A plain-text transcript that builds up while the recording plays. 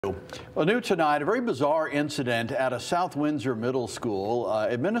Well, new tonight, a very bizarre incident at a South Windsor middle school.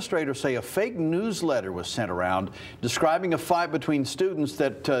 Administrators say a fake newsletter was sent around describing a fight between students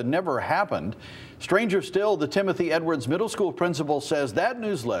that never happened. Stranger still, the Timothy Edwards Middle School principal says that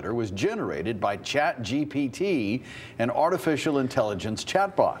newsletter was generated by Chat GPT, an artificial intelligence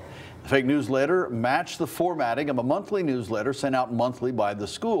chatbot. The fake newsletter matched the formatting of a monthly newsletter sent out monthly by the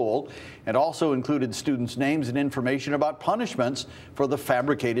school and also included students' names and information about punishments for the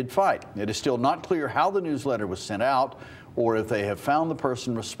fabricated fight. It is still not clear how the newsletter was sent out or if they have found the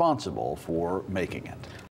person responsible for making it.